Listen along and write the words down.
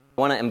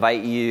I want to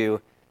invite you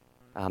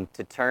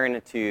to turn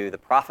to the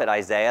prophet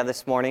Isaiah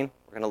this morning.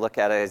 We're going to look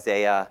at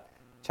Isaiah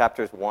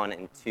chapters 1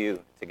 and 2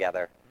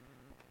 together.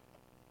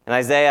 And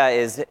Isaiah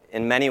is,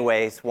 in many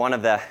ways, one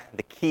of the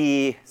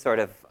key sort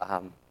of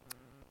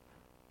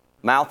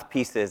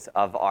mouthpieces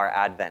of our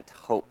Advent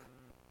hope.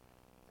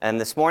 And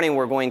this morning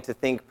we're going to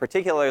think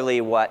particularly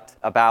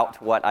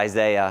about what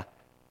Isaiah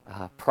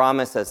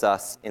promises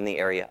us in the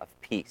area of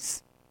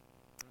peace.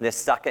 This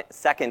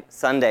second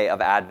Sunday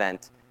of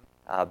Advent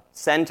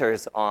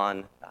centers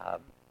on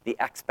the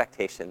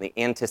expectation, the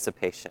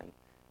anticipation,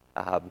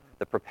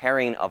 the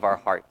preparing of our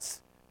hearts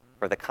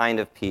for the kind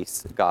of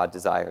peace God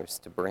desires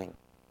to bring.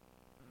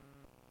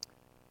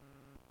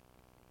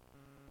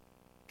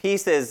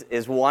 Peace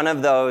is one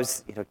of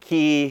those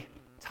key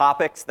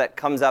topics that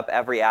comes up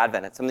every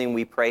Advent. It's something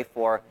we pray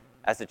for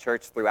as a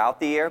church throughout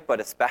the year, but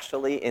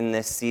especially in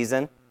this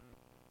season.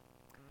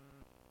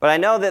 But I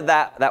know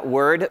that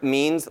word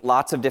means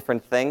lots of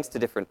different things to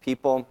different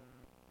people.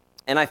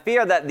 And I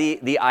fear that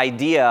the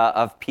idea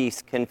of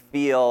peace can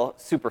feel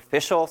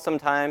superficial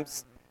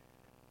sometimes.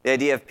 The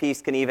idea of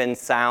peace can even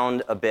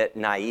sound a bit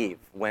naive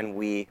when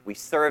we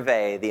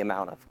survey the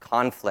amount of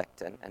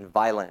conflict and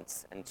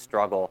violence and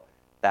struggle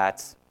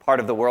that's part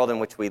of the world in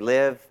which we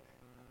live,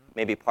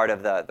 maybe part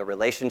of the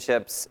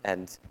relationships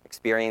and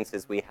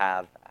experiences we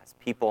have as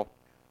people.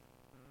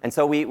 And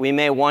so we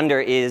may wonder,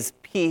 is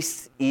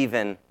peace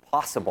even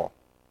possible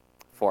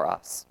for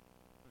us?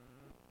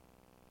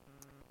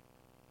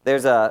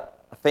 There's a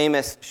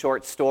famous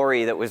short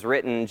story that was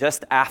written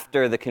just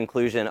after the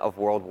conclusion of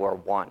World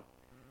War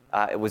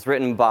I. It was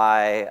written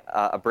by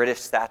a British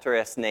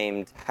satirist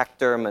named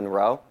Hector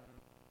Munro.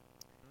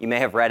 You may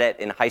have read it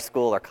in high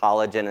school or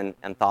college in an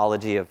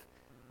anthology of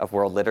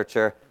world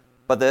literature.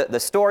 But the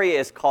story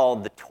is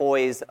called The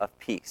Toys of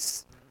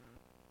Peace.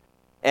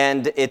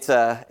 And it's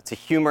a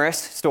humorous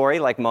story,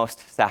 like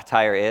most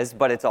satire is,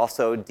 but it's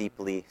also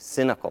deeply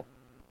cynical.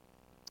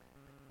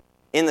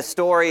 In the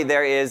story,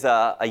 there is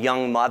a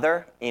young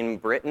mother in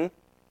Britain,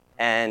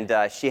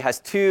 and she has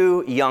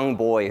two young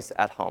boys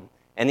at home.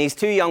 And these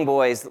two young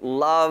boys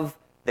love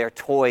their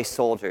toy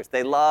soldiers.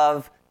 They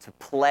love to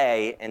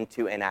play and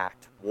to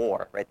enact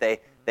war, right?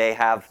 They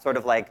have sort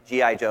of like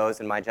G.I.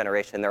 Joes in my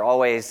generation. They're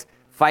always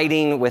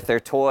fighting with their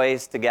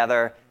toys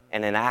together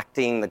and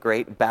enacting the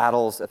great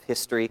battles of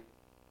history.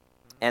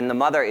 And the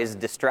mother is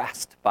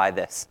distressed by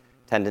this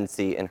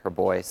tendency in her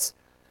boys.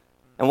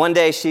 And one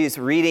day she's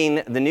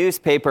reading the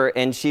newspaper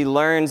and she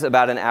learns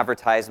about an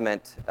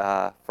advertisement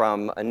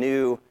from a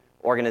new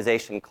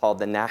organization called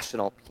the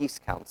National Peace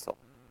Council.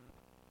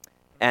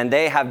 And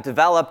they have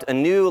developed a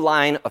new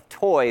line of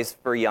toys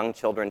for young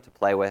children to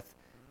play with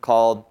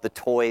called the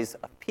Toys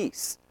of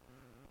Peace.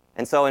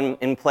 And so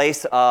in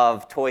place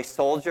of toy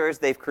soldiers,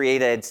 they've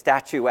created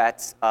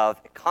statuettes of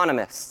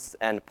economists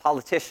and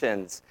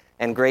politicians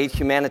and great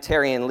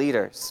humanitarian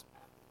leaders.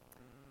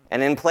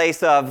 And in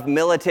place of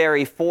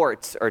military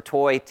forts or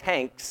toy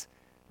tanks,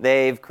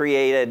 they've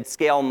created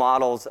scale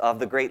models of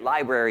the great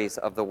libraries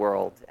of the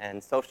world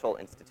and social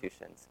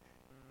institutions.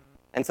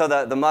 And so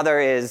the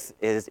mother is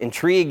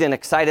intrigued and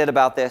excited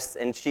about this,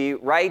 and she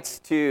writes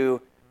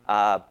to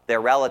their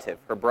relative,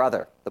 her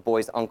brother, the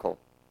boy's uncle.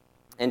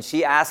 And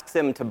she asks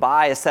him to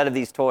buy a set of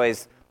these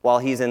toys while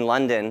he's in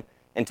London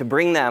and to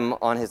bring them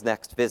on his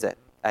next visit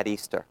at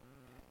Easter.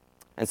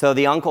 And so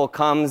the uncle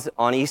comes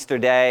on Easter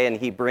Day and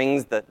he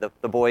brings the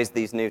boys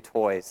these new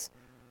toys.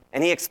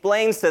 And he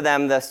explains to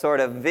them the sort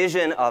of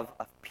vision of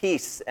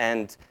peace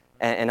and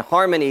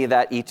harmony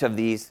that each of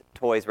these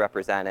toys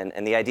represent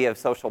and the idea of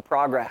social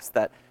progress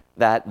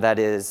that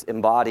is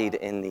embodied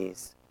in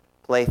these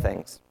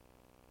playthings.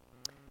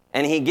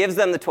 And he gives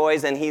them the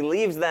toys and he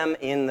leaves them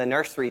in the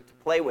nursery to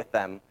play with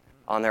them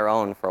on their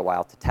own for a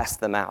while to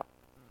test them out.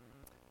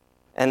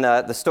 And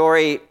the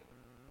story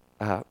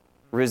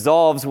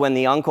resolves when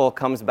the uncle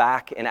comes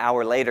back an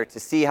hour later to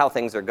see how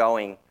things are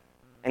going.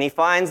 And he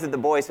finds that the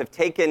boys have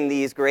taken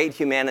these great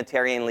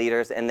humanitarian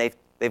leaders and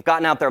they've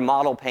gotten out their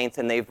model paints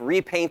and they've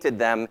repainted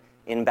them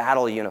in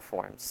battle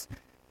uniforms.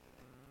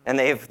 And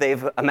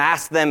they've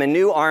amassed them in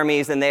new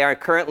armies and they are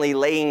currently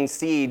laying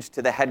siege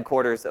to the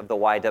headquarters of the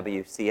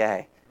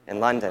YWCA in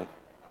London.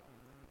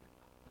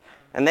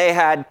 And they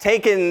had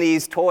taken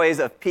these toys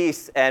of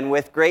peace and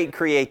with great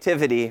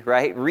creativity,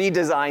 right,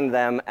 redesigned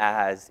them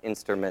as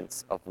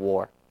instruments of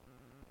war.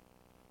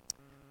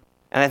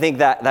 And I think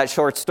that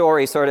short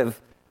story sort of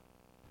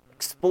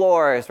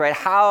explores, right,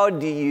 how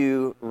do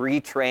you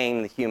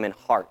retrain the human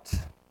heart,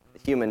 the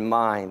human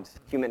mind,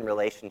 human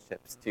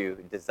relationships to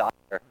desire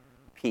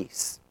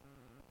peace?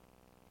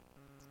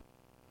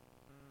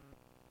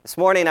 This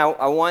morning,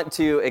 I want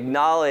to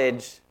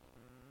acknowledge,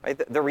 right,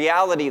 the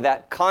reality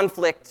that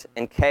conflict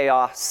and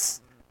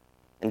chaos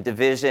and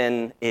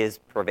division is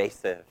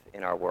pervasive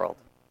in our world.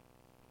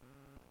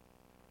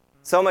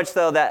 So much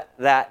so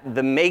that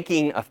the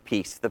making of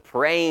peace, the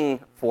praying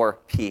for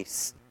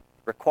peace,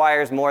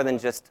 requires more than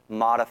just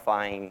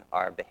modifying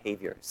our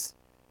behaviors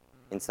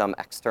in some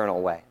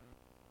external way.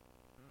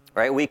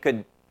 Right? We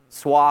could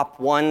swap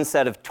one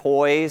set of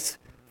toys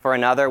for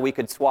another. We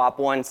could swap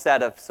one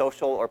set of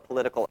social or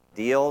political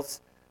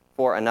ideals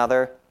for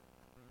another.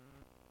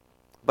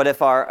 But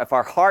if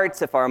our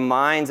hearts, if our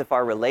minds, if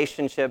our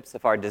relationships,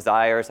 if our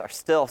desires are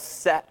still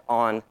set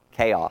on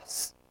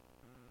chaos,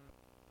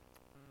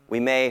 we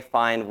may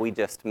find we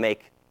just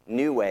make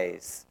new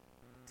ways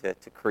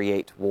to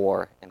create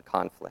war and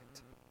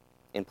conflict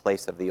in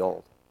place of the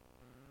old.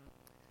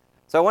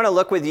 So I want to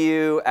look with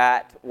you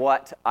at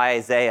what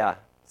Isaiah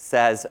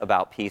says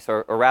about peace,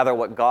 or rather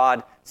what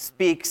God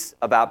speaks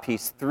about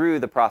peace through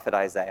the prophet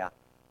Isaiah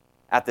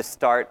at the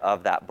start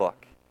of that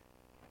book.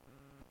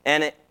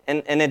 And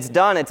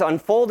it's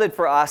unfolded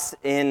for us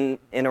in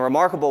a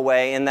remarkable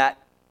way in that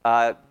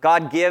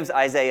God gives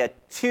Isaiah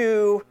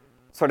two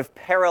sort of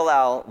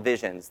parallel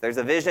visions. There's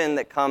a vision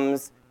that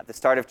comes at the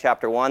start of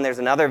chapter 1. There's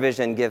another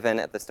vision given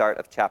at the start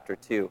of chapter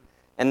 2.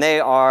 And they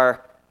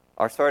are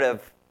sort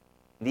of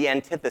the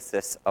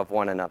antithesis of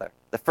one another.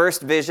 The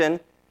first vision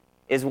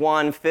is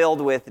one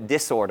filled with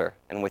disorder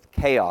and with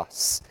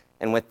chaos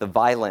and with the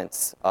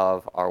violence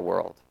of our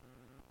world.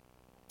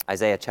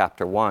 Isaiah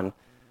chapter 1.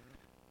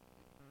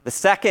 The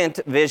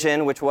second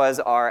vision, which was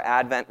our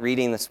Advent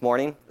reading this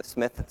morning,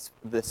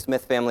 the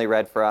Smith family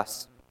read for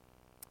us,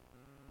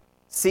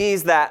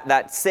 sees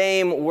that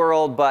same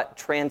world but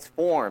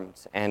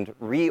transformed and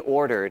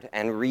reordered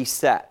and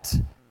reset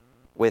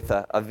with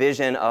a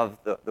vision of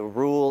the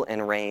rule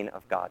and reign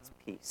of God's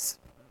peace.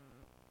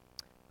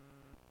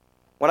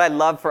 What I'd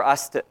love for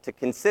us to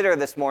consider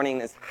this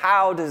morning is,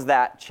 how does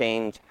that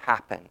change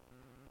happen?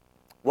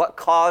 What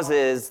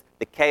causes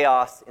the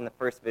chaos in the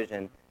first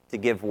vision to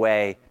give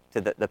way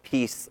to the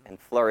peace and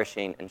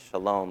flourishing and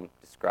shalom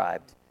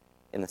described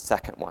in the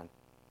second one?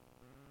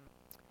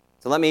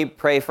 So let me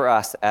pray for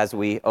us as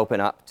we open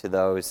up to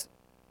those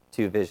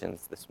two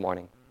visions this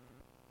morning.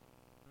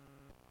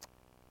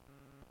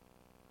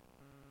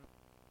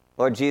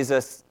 Lord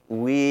Jesus,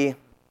 we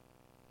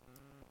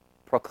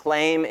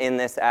proclaim in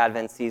this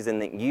Advent season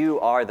that you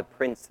are the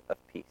Prince of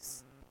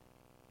Peace,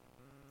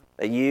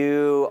 that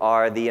you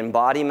are the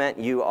embodiment,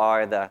 you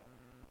are the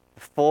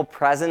full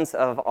presence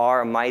of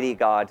our mighty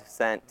God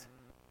sent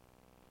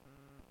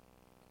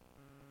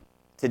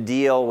to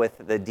deal with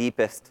the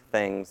deepest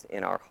things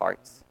in our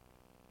hearts,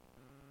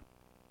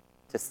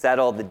 to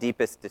settle the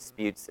deepest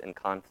disputes and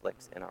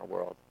conflicts in our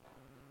world.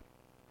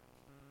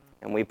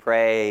 And we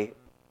pray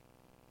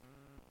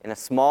in a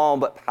small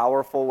but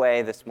powerful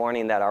way this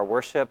morning that our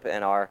worship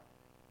and our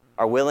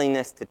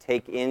willingness to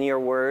take in your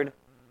word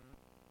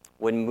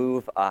would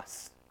move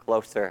us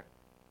closer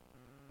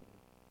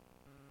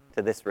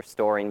to this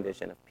restoring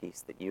vision of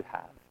peace that you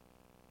have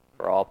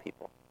for all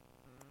people.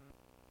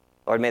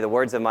 Lord, may the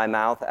words of my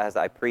mouth as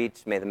I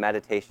preach, may the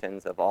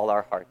meditations of all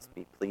our hearts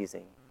be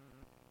pleasing,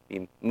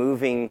 be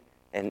moving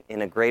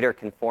in a greater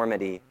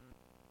conformity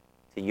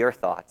to your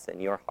thoughts and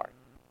your heart.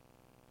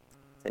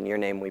 It's in your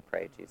name we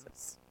pray,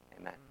 Jesus.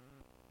 Amen.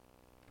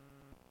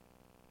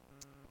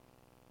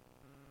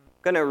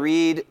 I'm going to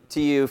read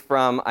to you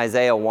from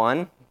Isaiah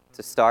 1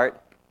 to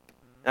start.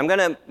 I'm going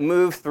to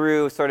move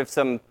through sort of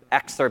some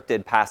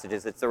excerpted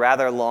passages. It's a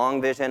rather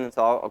long vision,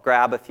 so I'll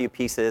grab a few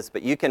pieces,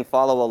 but you can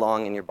follow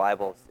along in your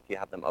Bibles if you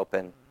have them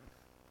open.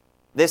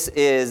 This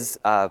is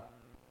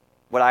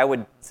what I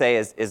would say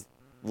is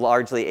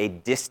largely a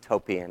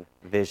dystopian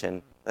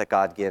vision that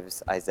God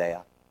gives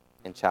Isaiah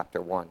in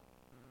chapter 1.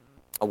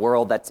 A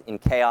world that's in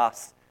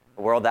chaos,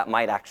 a world that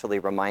might actually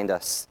remind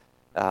us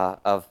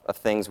of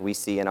things we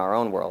see in our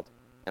own world,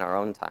 in our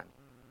own time.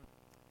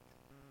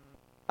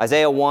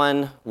 Isaiah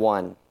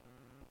 1:1.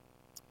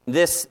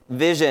 This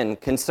vision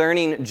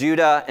concerning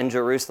Judah and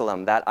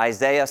Jerusalem that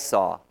Isaiah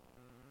saw,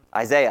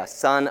 Isaiah,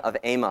 son of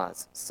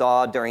Amoz,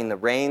 saw during the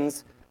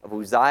reigns of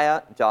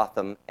Uzziah,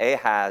 Jotham,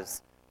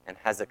 Ahaz, and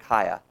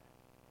Hezekiah,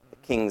 the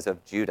kings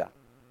of Judah.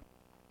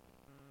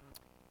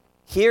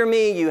 Hear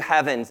me, you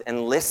heavens,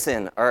 and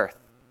listen, earth,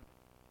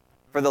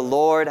 for the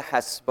Lord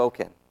has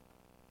spoken.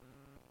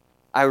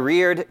 I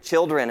reared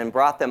children and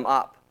brought them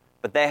up,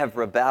 but they have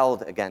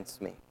rebelled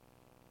against me.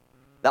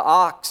 The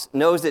ox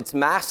knows its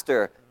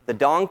master, the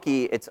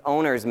donkey its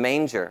owner's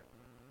manger.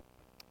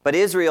 But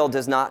Israel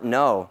does not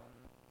know.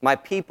 My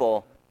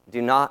people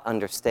do not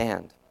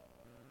understand.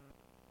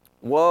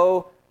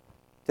 Woe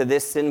to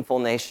this sinful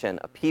nation,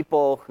 a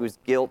people whose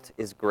guilt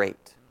is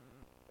great,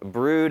 a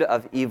brood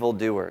of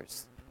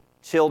evildoers,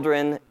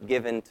 children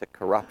given to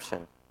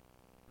corruption.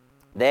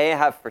 They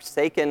have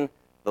forsaken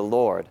the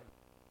Lord.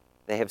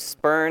 They have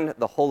spurned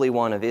the Holy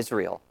One of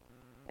Israel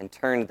and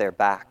turned their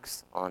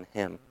backs on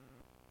him.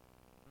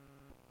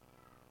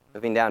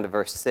 Moving down to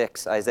verse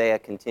 6, Isaiah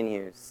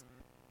continues.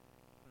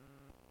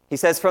 He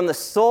says, from the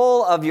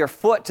sole of your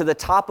foot to the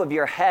top of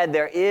your head,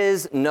 there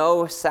is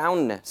no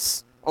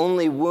soundness,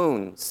 only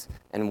wounds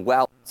and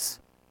welts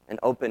and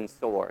open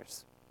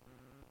sores,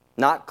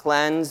 not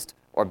cleansed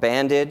or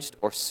bandaged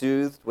or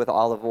soothed with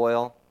olive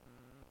oil.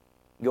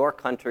 Your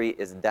country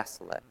is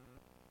desolate.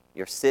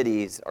 Your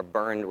cities are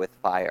burned with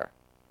fire.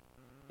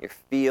 Your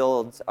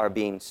fields are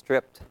being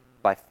stripped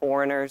by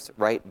foreigners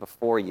right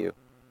before you,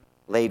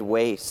 laid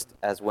waste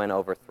as when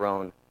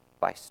overthrown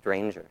by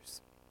strangers.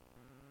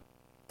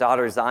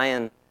 Daughter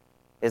Zion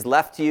is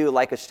left to you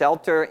like a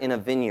shelter in a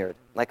vineyard,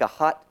 like a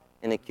hut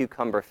in a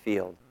cucumber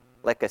field,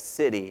 like a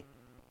city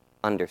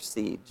under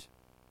siege.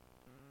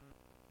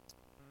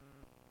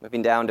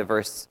 Moving down to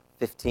verse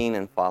 15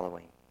 and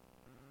following.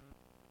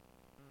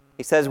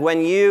 He says, when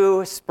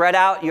you spread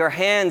out your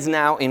hands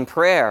now in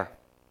prayer,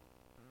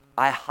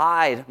 I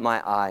hide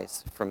my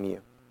eyes from you.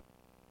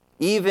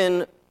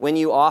 Even when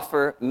you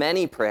offer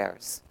many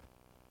prayers,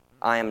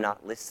 I am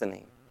not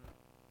listening.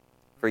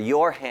 For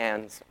your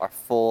hands are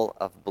full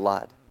of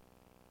blood.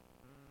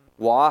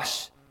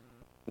 Wash,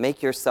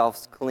 make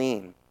yourselves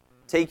clean.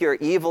 Take your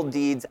evil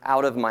deeds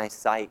out of my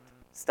sight.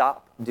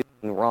 Stop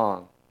doing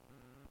wrong.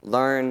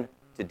 Learn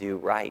to do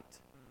right,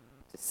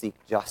 to seek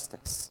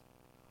justice.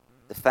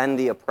 Defend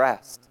the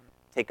oppressed.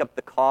 Take up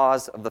the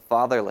cause of the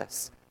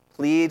fatherless.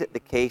 Plead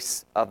the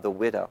case of the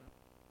widow.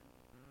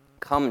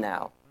 Come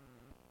now,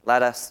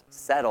 let us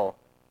settle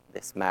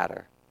this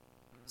matter,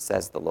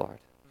 says the Lord.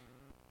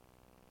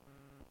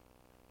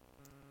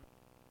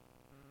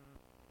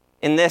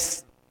 In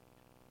this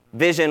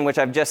vision, which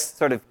I've just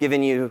sort of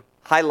given you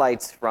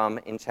highlights from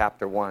in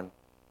chapter 1,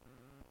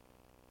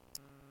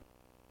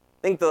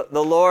 I think the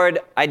Lord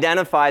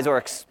identifies or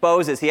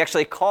exposes, he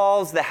actually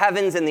calls the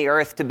heavens and the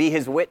earth to be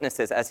his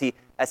witnesses as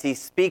he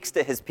speaks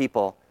to his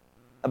people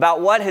about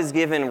what has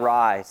given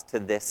rise to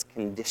this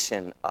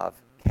condition of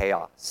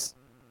chaos.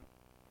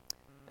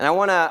 And I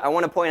want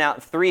to point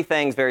out three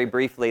things very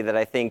briefly that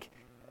I think,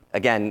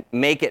 again,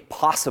 make it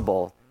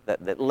possible,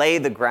 that lay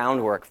the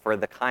groundwork for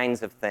the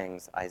kinds of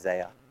things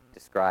Isaiah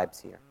describes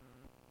here.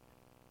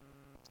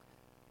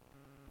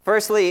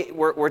 Firstly,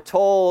 we're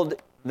told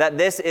that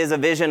this is a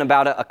vision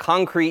about a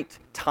concrete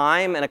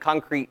time and a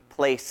concrete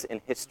place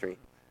in history.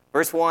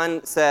 Verse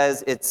 1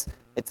 says it's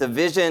a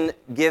vision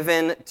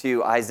given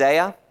to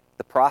Isaiah,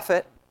 the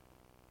prophet,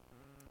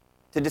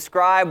 to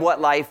describe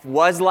what life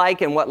was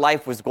like and what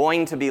life was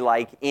going to be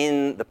like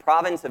in the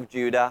province of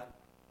Judah,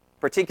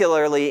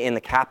 particularly in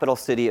the capital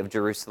city of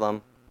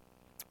Jerusalem,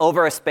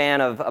 over a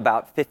span of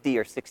about 50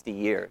 or 60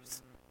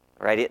 years.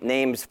 Right? It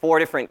names 4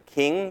 different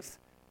kings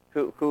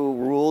who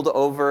ruled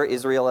over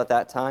Israel at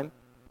that time.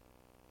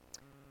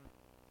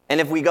 And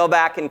if we go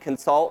back and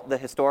consult the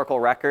historical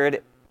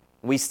record,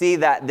 we see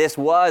that this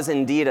was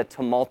indeed a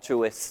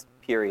tumultuous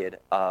period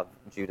of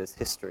Judah's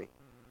history.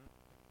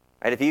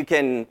 Right? If you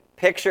can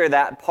picture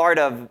that part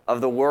of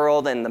the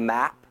world and the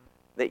map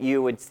that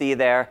you would see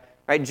there,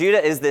 right?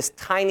 Judah is this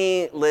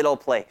tiny little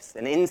place,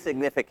 an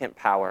insignificant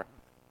power,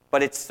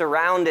 but it's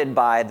surrounded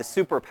by the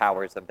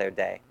superpowers of their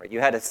day. Right? You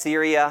had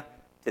Assyria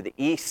to the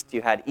east,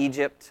 you had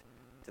Egypt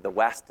to the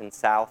west and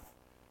south,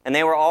 and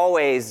they were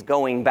always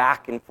going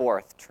back and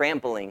forth,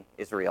 trampling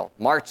Israel,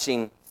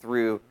 marching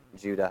through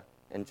Judah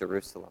and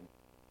Jerusalem.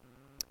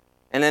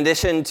 In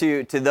addition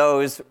to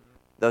those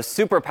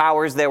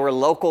superpowers, there were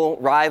local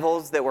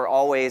rivals that were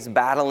always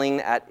battling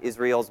at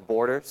Israel's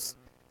borders,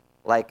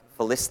 like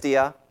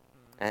Philistia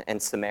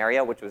and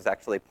Samaria, which was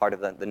actually part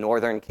of the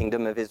northern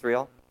kingdom of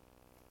Israel.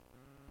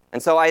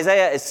 And so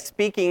Isaiah is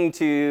speaking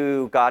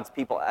to God's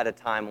people at a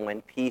time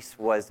when peace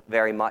was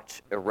very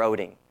much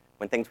eroding,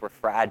 when things were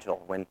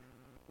fragile,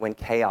 when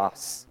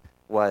chaos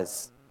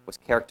was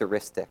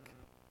characteristic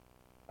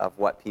of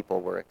what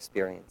people were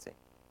experiencing.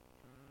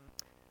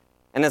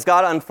 And as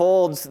God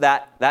unfolds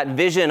that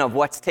vision of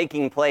what's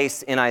taking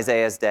place in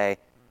Isaiah's day,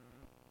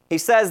 he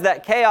says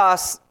that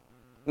chaos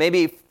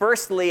maybe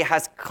firstly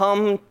has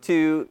come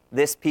to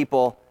this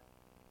people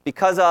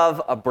because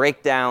of a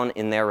breakdown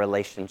in their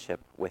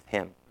relationship with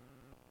him.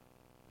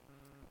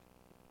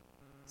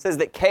 He says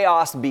that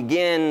chaos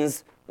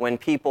begins when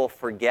people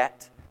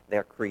forget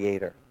their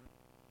Creator.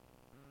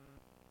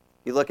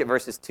 You look at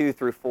verses 2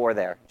 through 4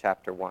 there,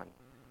 chapter 1.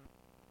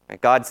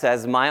 God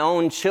says, my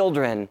own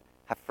children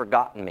have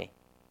forgotten me.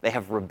 They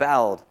have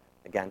rebelled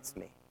against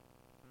me.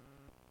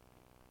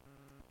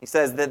 He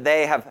says that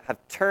they have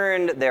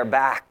turned their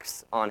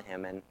backs on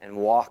him and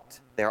walked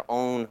their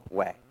own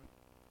way.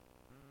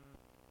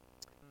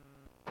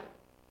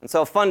 And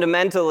so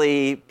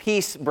fundamentally,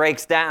 peace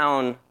breaks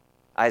down,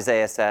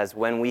 Isaiah says,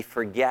 when we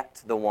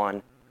forget the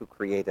one who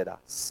created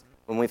us,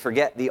 when we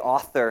forget the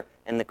author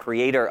and the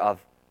creator of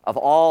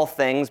all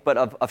things, but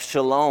of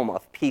shalom,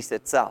 of peace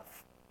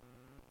itself.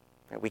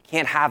 We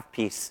can't have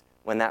peace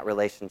when that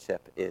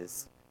relationship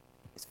is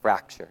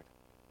fractured.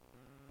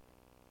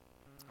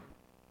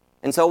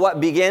 And so what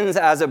begins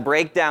as a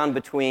breakdown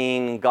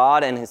between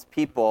God and his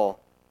people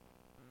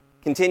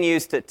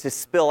continues to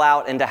spill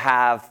out and to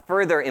have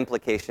further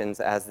implications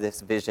as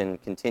this vision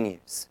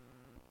continues.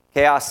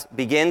 Chaos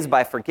begins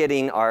by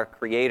forgetting our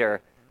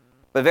Creator,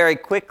 but very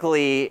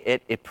quickly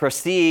it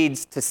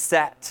proceeds to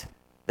set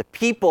the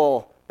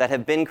people that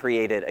have been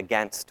created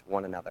against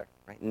one another,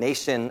 right?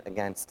 Nation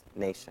against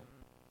nation.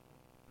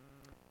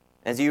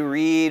 As you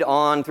read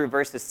on through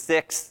verses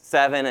 6,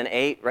 7, and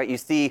 8, right, you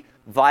see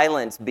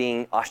violence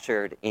being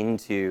ushered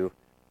into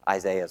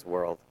Isaiah's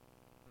world.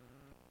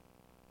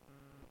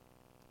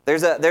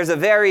 There's a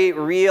very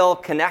real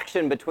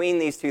connection between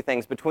these two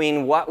things,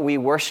 between what we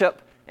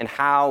worship and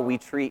how we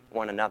treat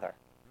one another.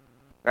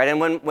 Right? And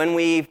when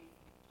we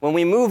when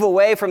we move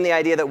away from the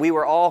idea that we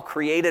were all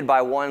created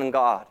by one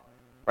God,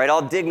 right,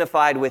 all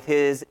dignified with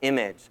his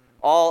image,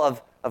 all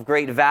of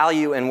great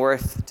value and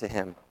worth to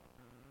him,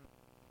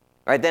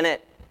 right, then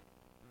it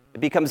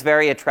becomes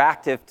very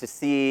attractive to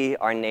see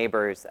our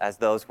neighbors as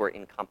those we're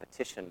in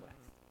competition with,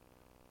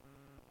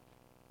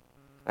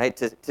 right,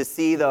 to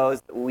see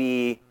those that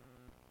we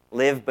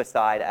live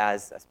beside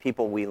as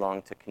people we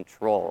long to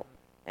control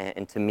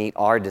and to meet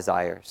our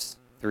desires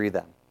through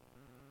them.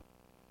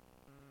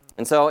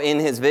 And so in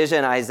his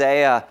vision,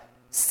 Isaiah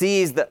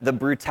sees the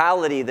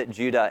brutality that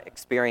Judah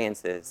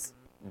experiences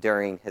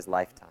during his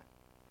lifetime.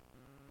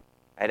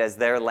 Right? As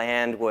their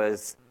land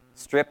was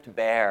stripped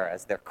bare,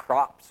 as their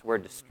crops were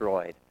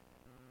destroyed,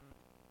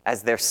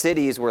 as their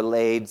cities were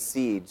laid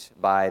siege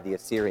by the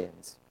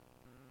Assyrians.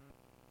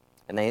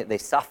 And they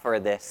suffer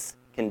this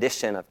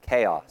condition of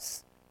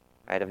chaos,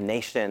 right, of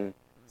nation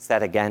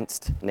set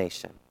against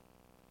nation,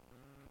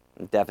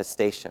 and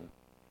devastation.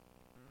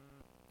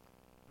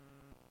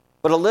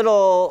 But a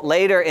little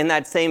later in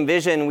that same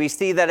vision, we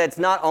see that it's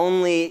not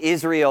only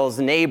Israel's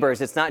neighbors,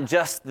 it's not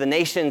just the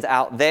nations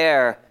out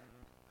there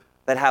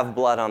that have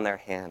blood on their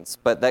hands,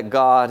 but that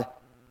God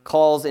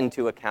calls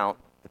into account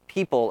the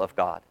people of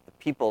God, the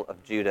people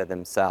of Judah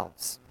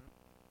themselves.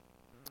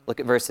 Look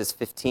at verses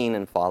 15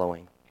 and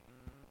following.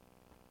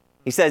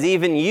 He says,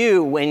 even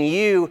you, when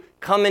you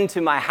come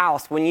into my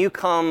house, when you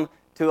come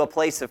to a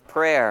place of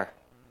prayer,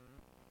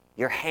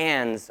 your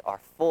hands are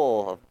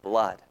full of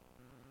blood.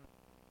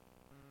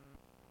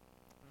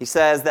 He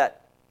says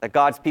that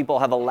God's people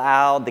have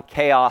allowed the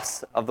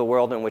chaos of the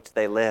world in which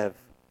they live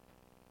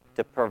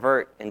to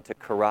pervert and to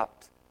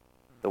corrupt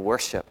the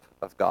worship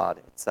of God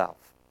itself.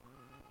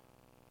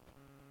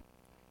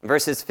 In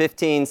verses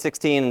 15,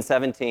 16, and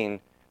 17,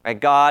 right,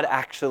 God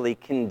actually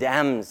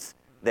condemns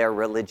their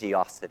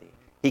religiosity.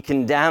 He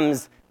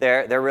condemns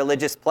their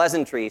religious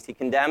pleasantries. He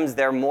condemns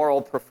their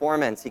moral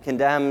performance. He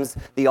condemns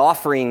the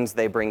offerings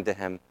they bring to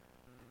him.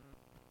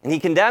 And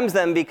he condemns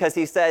them because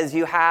he says,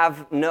 you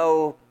have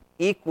no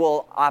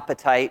equal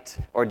appetite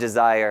or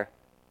desire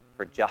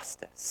for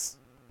justice.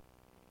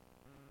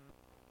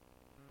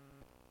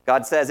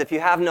 God says, if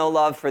you have no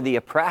love for the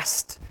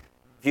oppressed,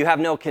 if you have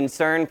no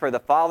concern for the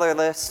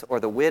fatherless or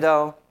the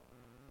widow,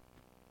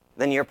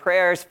 then your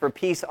prayers for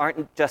peace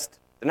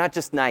they're not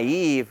just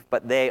naive,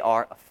 but they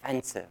are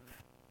offensive,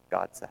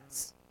 God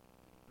says.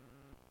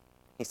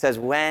 He says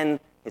when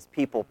his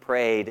people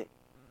prayed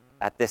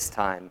at this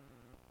time,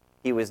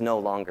 he was no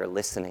longer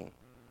listening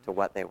to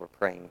what they were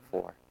praying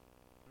for,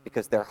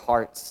 because their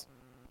hearts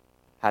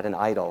had an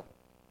idol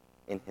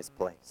in his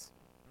place.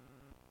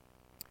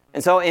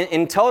 And so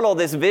in total,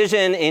 this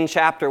vision in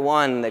chapter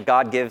 1 that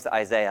God gives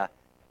Isaiah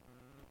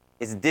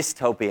is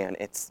dystopian.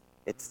 It's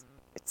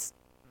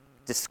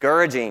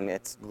discouraging.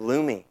 It's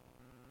gloomy.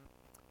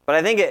 But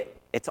I think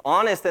it's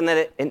honest in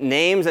that it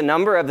names a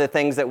number of the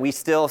things that we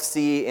still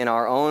see in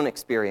our own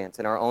experience,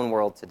 in our own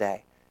world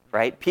today,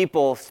 right?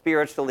 People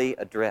spiritually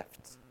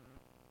adrift.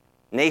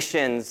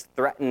 Nations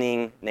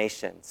threatening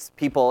nations.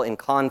 People in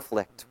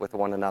conflict with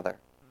one another.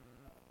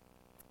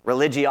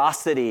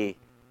 Religiosity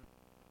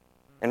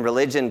and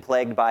religion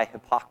plagued by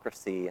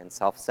hypocrisy and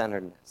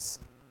self-centeredness.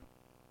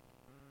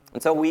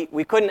 And so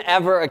we couldn't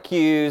ever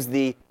accuse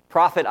the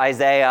prophet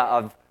Isaiah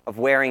of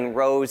wearing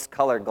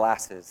rose-colored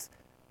glasses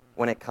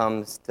when it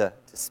comes to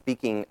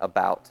speaking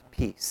about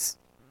peace.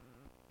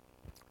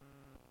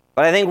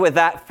 But I think with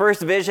that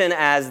first vision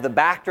as the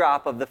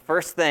backdrop of the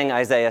first thing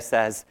Isaiah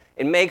says,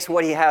 it makes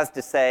what he has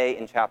to say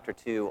in chapter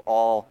 2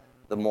 all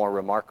the more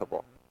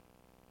remarkable.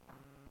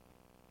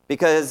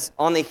 Because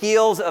on the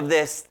heels of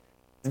this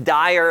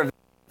dire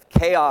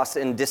chaos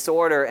and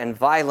disorder and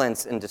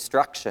violence and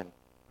destruction,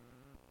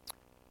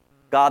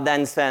 God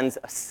then sends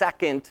a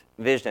second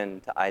vision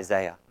to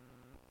Isaiah.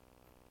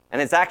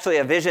 And it's actually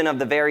a vision of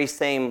the very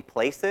same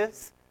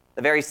places,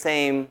 the very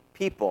same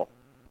people.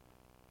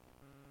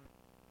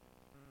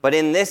 But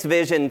in this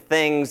vision,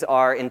 things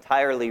are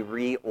entirely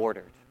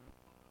reordered.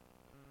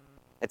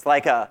 It's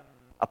like a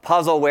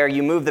puzzle where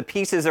you move the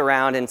pieces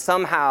around and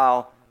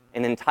somehow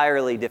an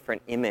entirely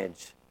different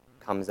image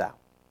comes out.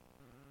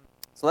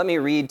 So let me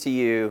read to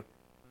you,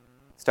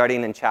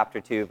 starting in chapter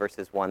 2,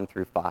 verses 1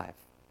 through 5.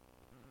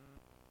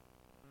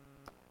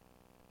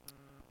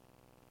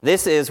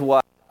 This is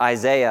what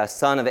Isaiah,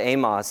 son of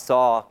Amoz,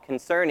 saw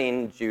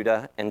concerning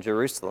Judah and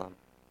Jerusalem.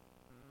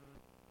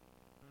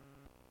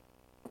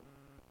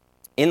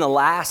 In the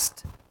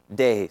last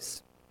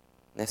days,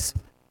 this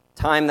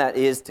time that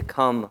is to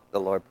come, the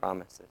Lord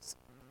promises.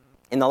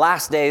 In the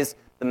last days,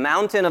 the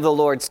mountain of the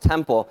Lord's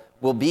temple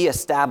will be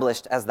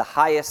established as the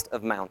highest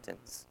of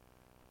mountains.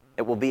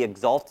 It will be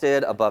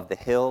exalted above the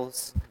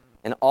hills,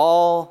 and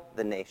all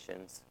the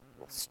nations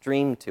will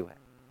stream to it.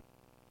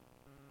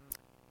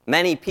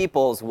 Many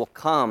peoples will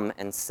come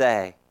and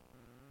say,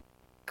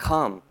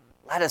 "Come,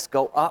 let us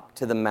go up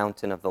to the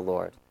mountain of the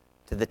Lord,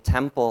 to the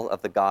temple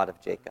of the God of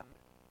Jacob,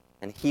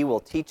 and he will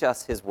teach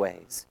us his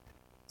ways,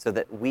 so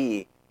that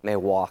we may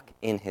walk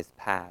in his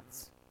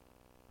paths."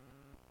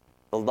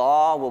 The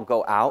law will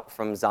go out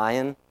from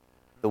Zion,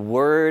 the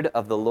word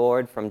of the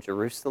Lord from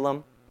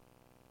Jerusalem.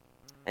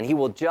 And he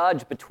will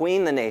judge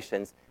between the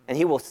nations, and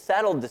he will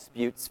settle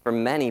disputes for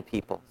many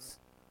peoples.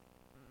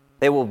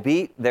 They will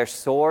beat their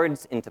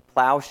swords into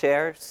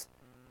plowshares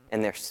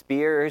and their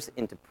spears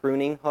into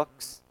pruning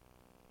hooks.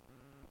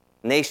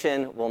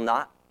 Nation will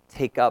not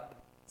take up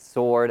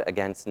sword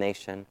against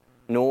nation,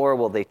 nor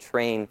will they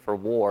train for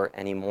war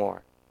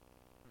anymore.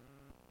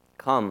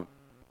 Come,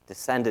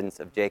 descendants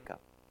of Jacob,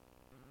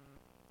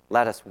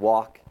 let us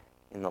walk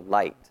in the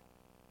light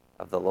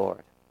of the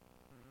Lord.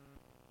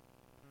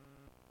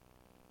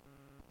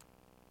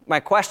 My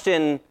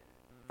question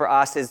for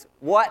us is,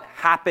 what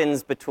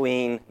happens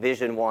between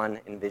Vision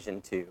 1 and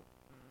Vision 2?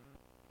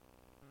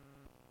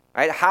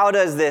 Right? How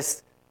does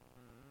this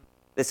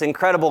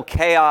incredible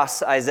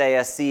chaos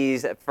Isaiah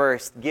sees at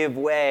first give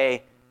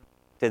way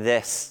to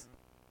this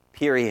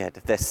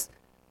period, this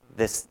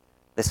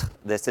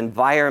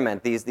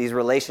environment, these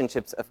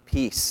relationships of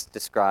peace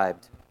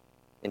described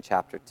in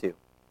chapter 2?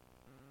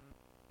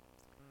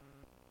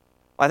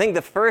 Well, I think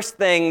the first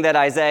thing that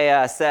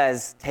Isaiah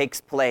says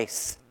takes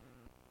place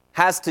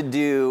has to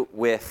do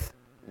with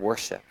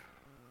worship.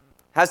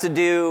 Has to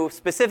do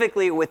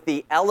specifically with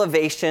the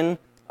elevation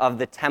of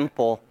the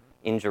temple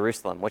in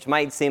Jerusalem, which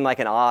might seem like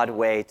an odd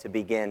way to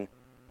begin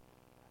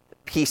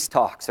peace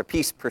talks or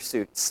peace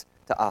pursuits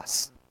to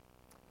us.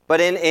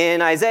 But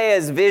in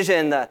Isaiah's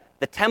vision, the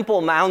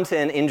Temple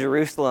Mountain in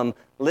Jerusalem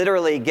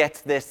literally gets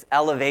this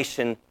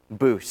elevation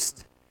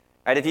boost.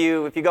 Right? If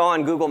you go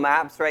on Google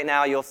Maps right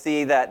now, you'll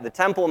see that the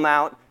Temple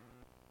Mount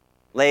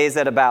lays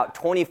at about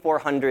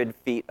 2,400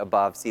 feet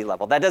above sea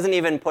level. That doesn't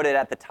even put it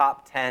at the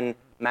top 10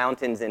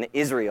 mountains in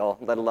Israel,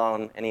 let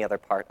alone any other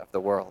part of the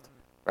world.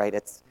 Right?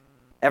 It's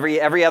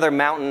every other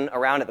mountain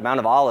around it. The Mount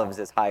of Olives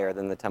is higher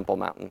than the Temple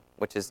Mountain,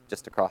 which is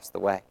just across the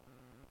way.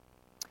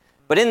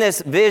 But in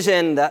this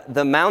vision,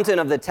 the mountain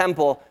of the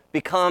temple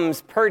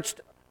becomes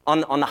perched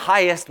on the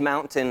highest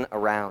mountain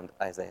around,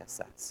 Isaiah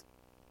says.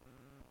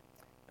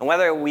 And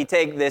whether we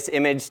take this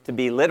image to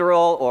be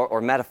literal or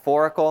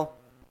metaphorical,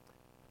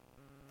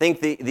 I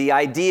think the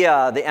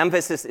idea, the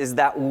emphasis is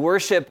that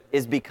worship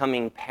is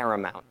becoming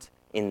paramount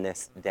in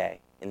this day,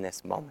 in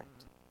this moment.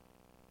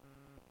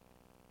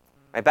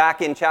 Right,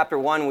 back in chapter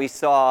 1, we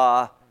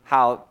saw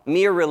how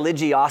mere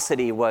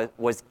religiosity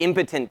was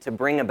impotent to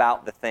bring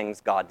about the things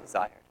God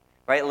desired.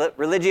 Right?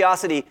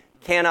 Religiosity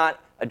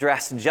cannot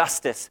address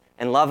justice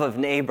and love of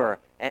neighbor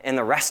and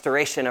the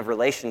restoration of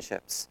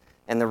relationships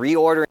and the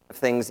reordering of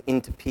things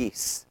into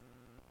peace.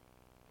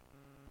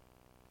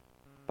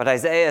 But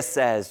Isaiah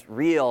says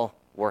real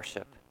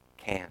worship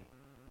can.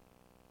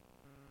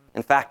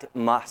 In fact, it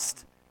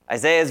must.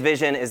 Isaiah's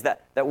vision is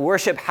that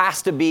worship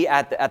has to be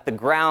at the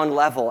ground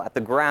level, at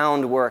the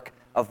groundwork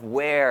of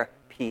where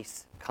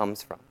peace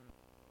comes from.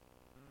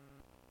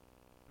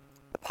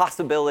 The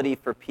possibility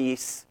for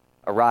peace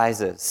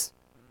arises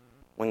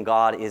when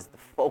God is the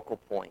focal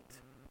point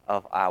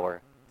of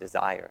our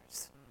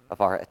desires,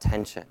 of our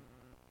attention,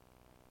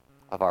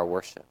 of our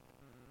worship.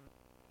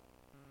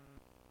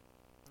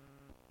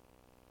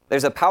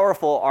 There's a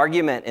powerful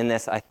argument in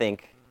this, I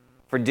think,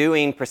 for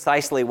doing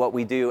precisely what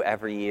we do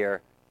every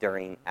year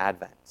during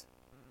Advent,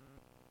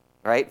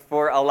 right?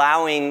 For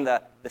allowing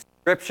the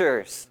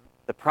scriptures,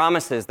 the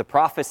promises, the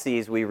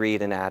prophecies we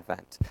read in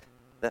Advent,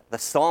 the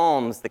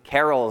psalms, the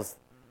carols,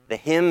 the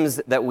hymns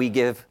that we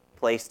give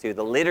place to,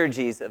 the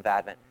liturgies of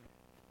Advent,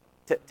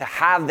 to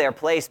have their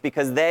place,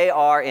 because they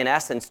are, in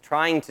essence,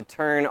 trying to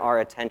turn our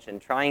attention,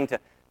 trying to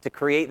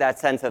create that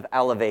sense of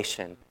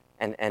elevation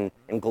and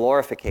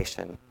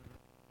glorification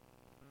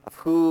of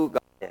who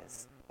God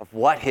is, of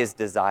what his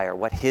desire,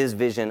 what his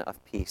vision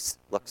of peace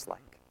looks like.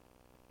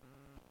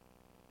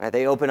 Right?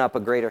 They open up a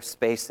greater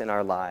space in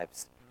our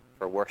lives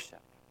for worship.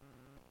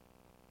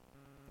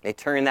 They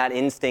turn that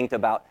instinct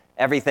about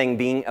everything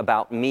being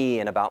about me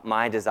and about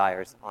my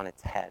desires on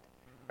its head,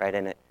 right?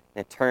 And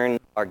it turns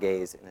our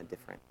gaze in a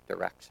different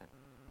direction.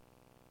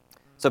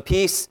 So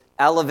peace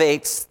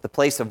elevates the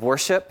place of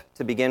worship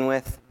to begin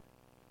with.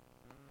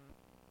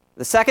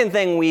 The second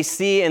thing we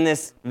see in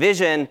this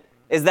vision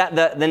is that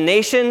the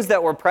nations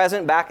that were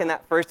present back in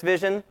that first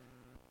vision,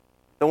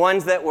 the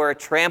ones that were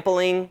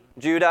trampling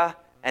Judah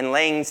and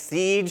laying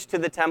siege to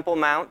the Temple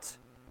Mount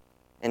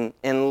and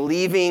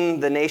leaving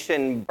the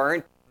nation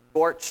burnt,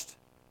 scorched,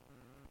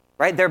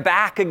 right? They're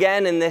back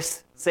again in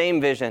this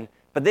same vision,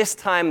 but this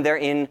time they're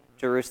in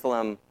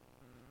Jerusalem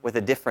with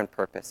a different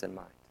purpose in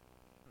mind.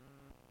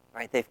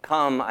 Right? They've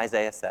come,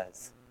 Isaiah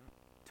says,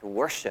 to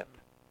worship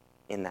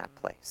in that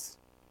place.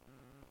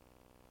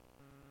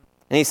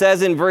 And he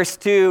says in verse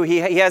 2, he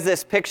has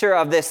this picture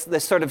of this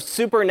sort of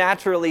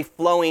supernaturally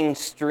flowing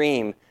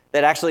stream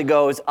that actually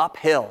goes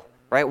uphill,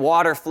 right?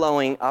 Water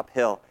flowing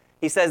uphill.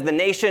 He says the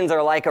nations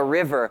are like a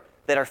river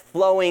that are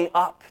flowing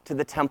up to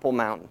the Temple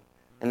Mountain,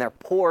 and they're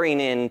pouring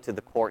into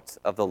the courts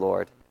of the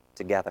Lord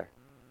together.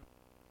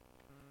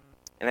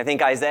 And I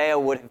think Isaiah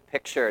would have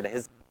pictured,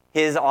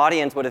 his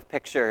audience would have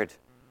pictured,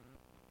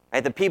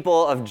 right, the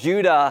people of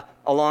Judah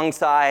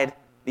alongside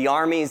the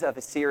armies of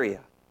Assyria.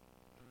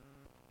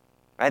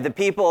 Right? The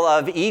people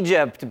of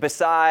Egypt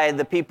beside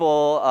the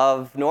people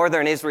of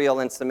northern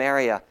Israel and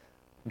Samaria,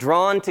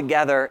 drawn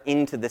together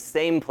into the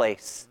same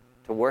place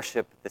to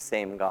worship the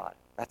same God.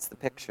 That's the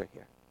picture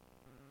here.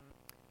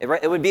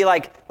 It would be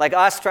like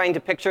us trying to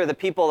picture the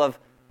people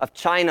of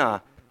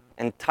China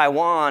and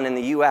Taiwan and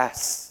the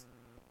US,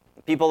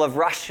 the people of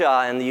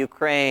Russia and the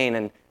Ukraine,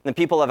 and the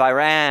people of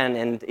Iran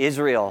and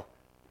Israel,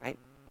 right?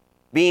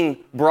 Being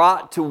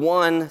brought to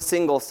one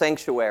single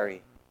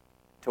sanctuary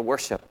to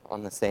worship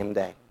on the same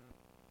day.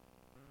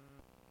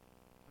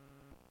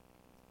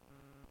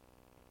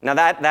 Now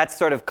that's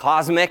sort of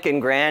cosmic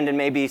and grand and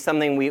maybe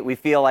something we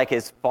feel like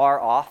is far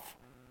off.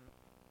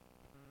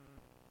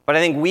 But I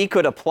think we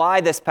could apply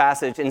this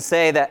passage and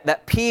say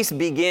that peace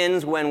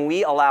begins when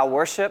we allow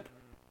worship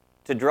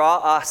to draw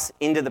us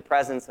into the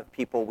presence of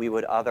people we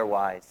would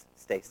otherwise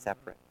stay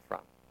separate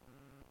from.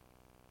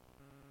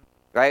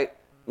 Right?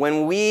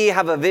 When we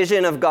have a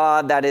vision of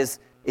God that is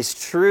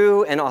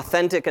true and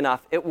authentic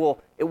enough, it will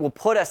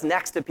put us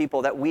next to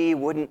people that we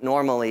wouldn't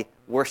normally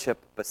worship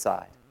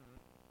beside.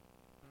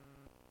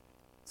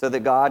 So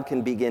that God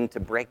can begin to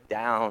break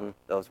down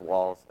those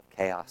walls of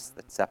chaos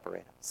that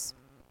separate us.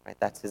 Right?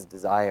 That's his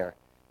desire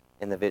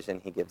in the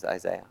vision he gives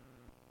Isaiah.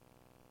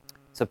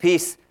 So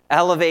peace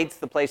elevates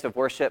the place of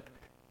worship.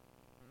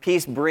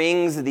 Peace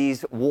brings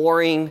these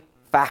warring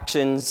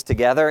factions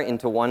together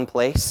into one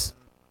place.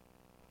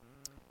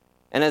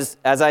 And as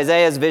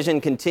Isaiah's vision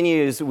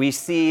continues, we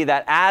see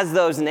that as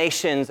those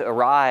nations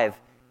arrive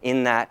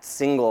in that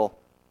single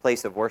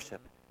place of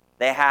worship,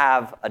 they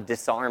have a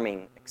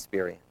disarming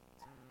experience.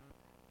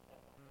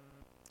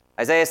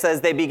 Isaiah says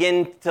they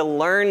begin to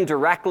learn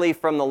directly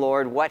from the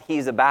Lord what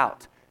he's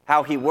about,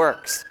 how he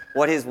works,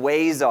 what his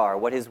ways are,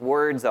 what his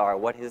words are,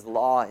 what his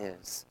law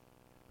is,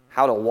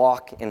 how to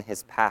walk in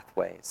his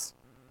pathways.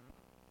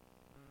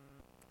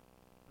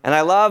 And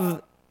I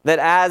love that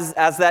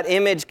as that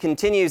image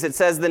continues, it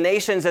says the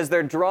nations, as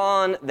they're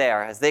drawn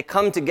there, as they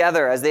come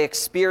together, as they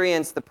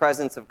experience the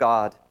presence of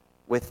God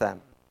with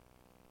them,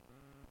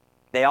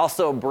 they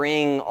also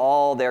bring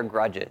all their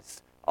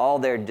grudges, all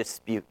their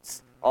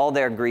disputes, all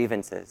their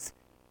grievances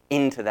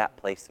into that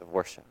place of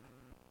worship.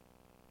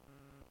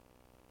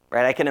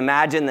 Right? I can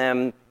imagine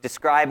them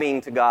describing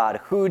to God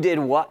who did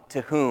what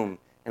to whom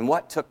and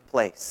what took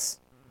place.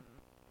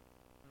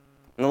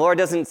 And the Lord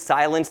doesn't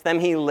silence them,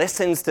 he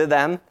listens to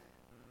them.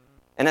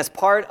 And as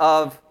part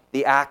of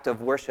the act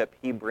of worship,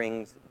 he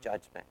brings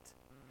judgment.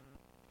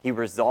 He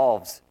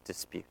resolves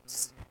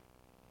disputes.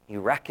 He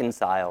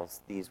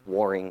reconciles these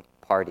warring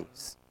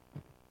parties.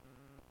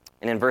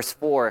 And in verse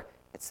 4,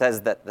 it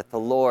says that the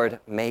Lord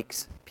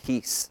makes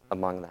peace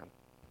among them.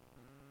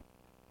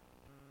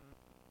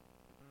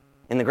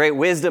 In the great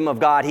wisdom of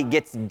God, he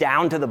gets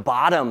down to the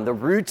bottom, the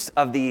roots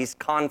of these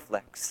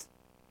conflicts.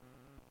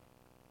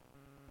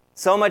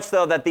 So much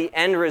so that the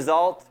end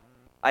result,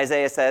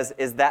 Isaiah says,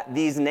 is that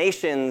these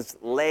nations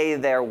lay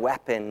their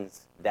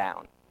weapons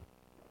down.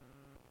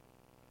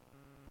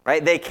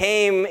 Right? They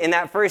came in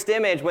that first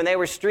image when they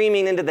were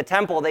streaming into the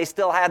temple. They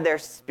still had their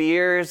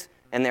spears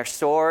and their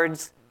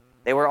swords.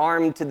 They were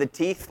armed to the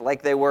teeth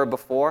like they were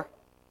before.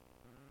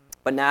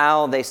 But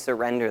now they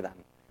surrender them.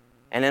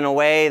 And in a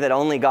way that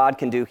only God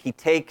can do, he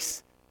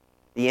takes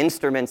the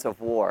instruments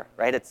of war,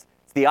 right? It's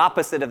the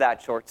opposite of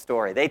that short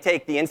story. They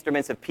take the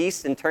instruments of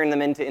peace and turn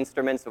them into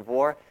instruments of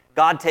war.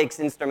 God takes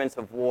instruments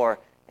of war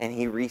and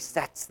he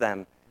resets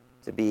them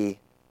to be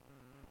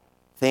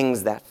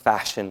things that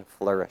fashion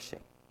flourishing.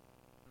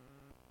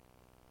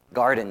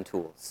 Garden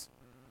tools,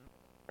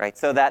 right?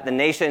 So that the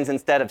nations,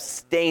 instead of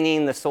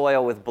staining the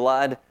soil with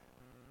blood,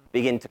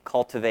 begin to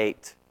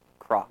cultivate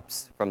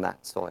crops from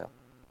that soil.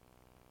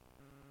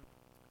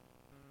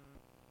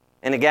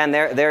 And again,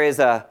 there is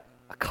a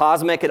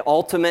cosmic and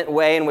ultimate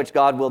way in which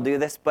God will do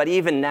this, but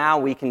even now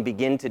we can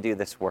begin to do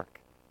this work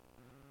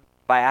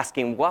by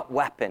asking, what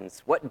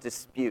weapons, what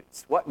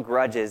disputes, what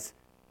grudges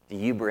do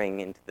you bring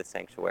into the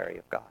sanctuary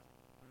of God?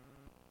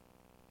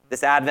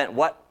 This Advent,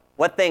 what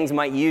things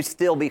might you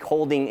still be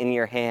holding in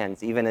your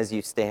hands even as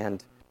you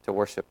stand to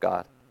worship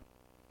God?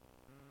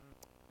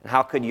 And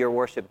how could your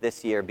worship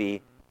this year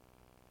be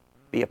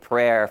a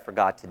prayer for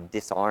God to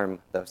disarm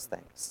those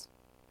things?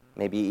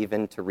 Maybe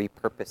even to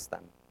repurpose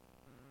them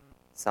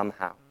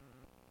somehow.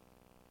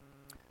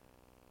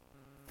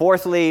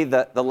 Fourthly,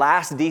 the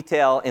last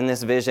detail in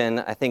this vision,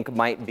 I think,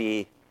 might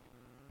be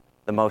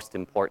the most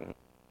important.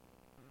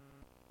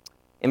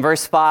 In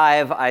verse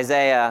 5,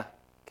 Isaiah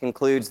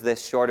concludes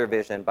this shorter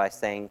vision by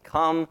saying,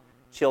 "Come,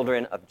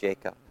 children of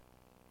Jacob,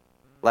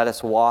 let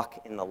us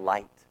walk in the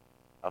light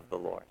of the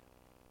Lord."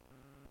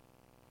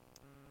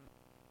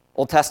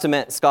 Old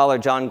Testament scholar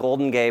John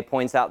Goldengay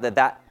points out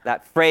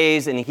that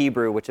phrase in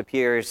Hebrew, which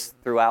appears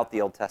throughout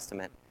the Old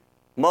Testament,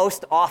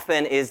 most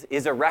often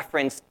is a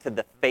reference to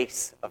the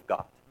face of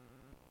God.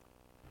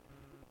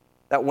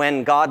 That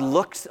when God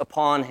looks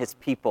upon his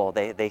people,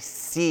 they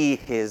see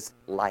his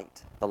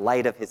light, the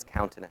light of his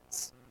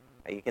countenance.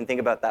 You can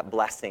think about that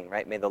blessing,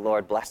 right? May the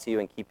Lord bless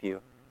you and keep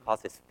you,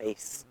 cause his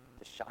face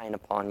to shine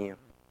upon you.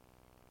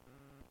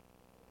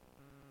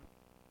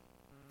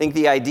 think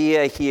the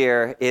idea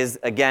here is,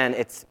 again,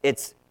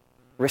 it's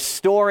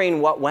restoring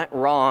what went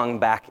wrong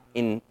back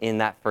in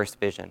that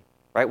first vision,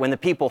 right? When the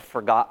people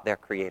forgot their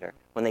Creator,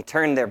 when they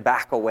turned their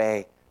back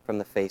away from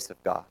the face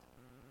of God.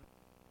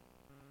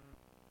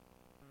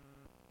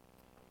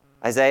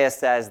 Isaiah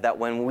says that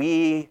when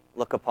we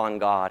look upon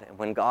God and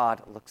when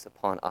God looks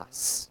upon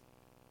us,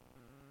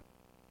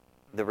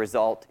 the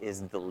result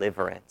is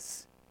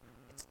deliverance.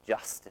 It's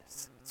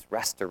justice. It's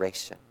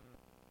restoration.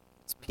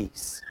 It's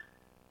peace.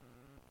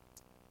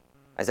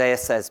 Isaiah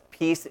says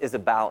peace is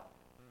about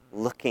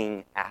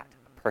looking at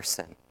a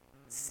person,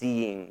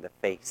 seeing the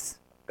face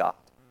of God.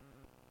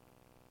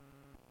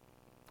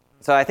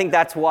 So I think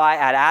that's why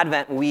at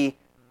Advent we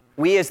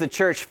as the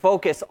church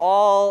focus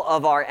all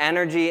of our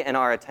energy and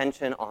our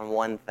attention on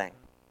one thing,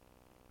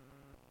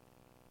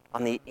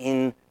 on the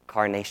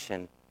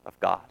incarnation of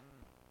God.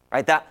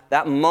 Right?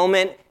 That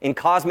moment in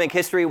cosmic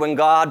history when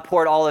God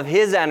poured all of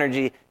his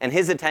energy and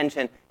his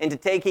attention into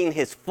taking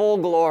his full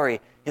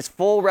glory, his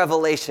full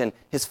revelation,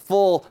 his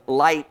full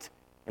light,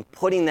 and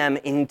putting them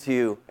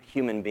into a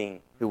human being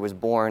who was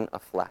born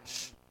of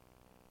flesh.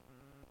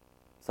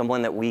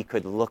 Someone that we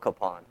could look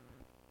upon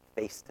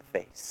face to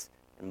face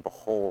and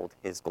behold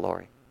his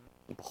glory,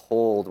 and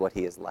behold what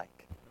he is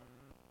like.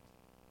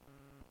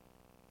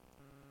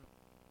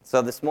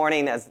 So this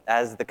morning,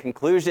 as the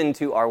conclusion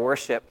to our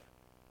worship,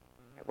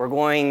 we're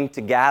going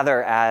to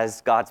gather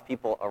as God's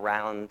people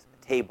around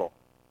a table,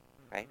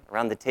 right?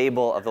 Around the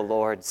table of the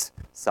Lord's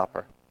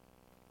Supper.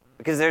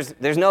 Because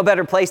there's no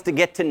better place to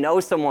get to know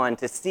someone,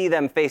 to see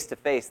them face to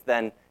face,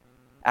 than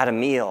at a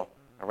meal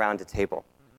around a table.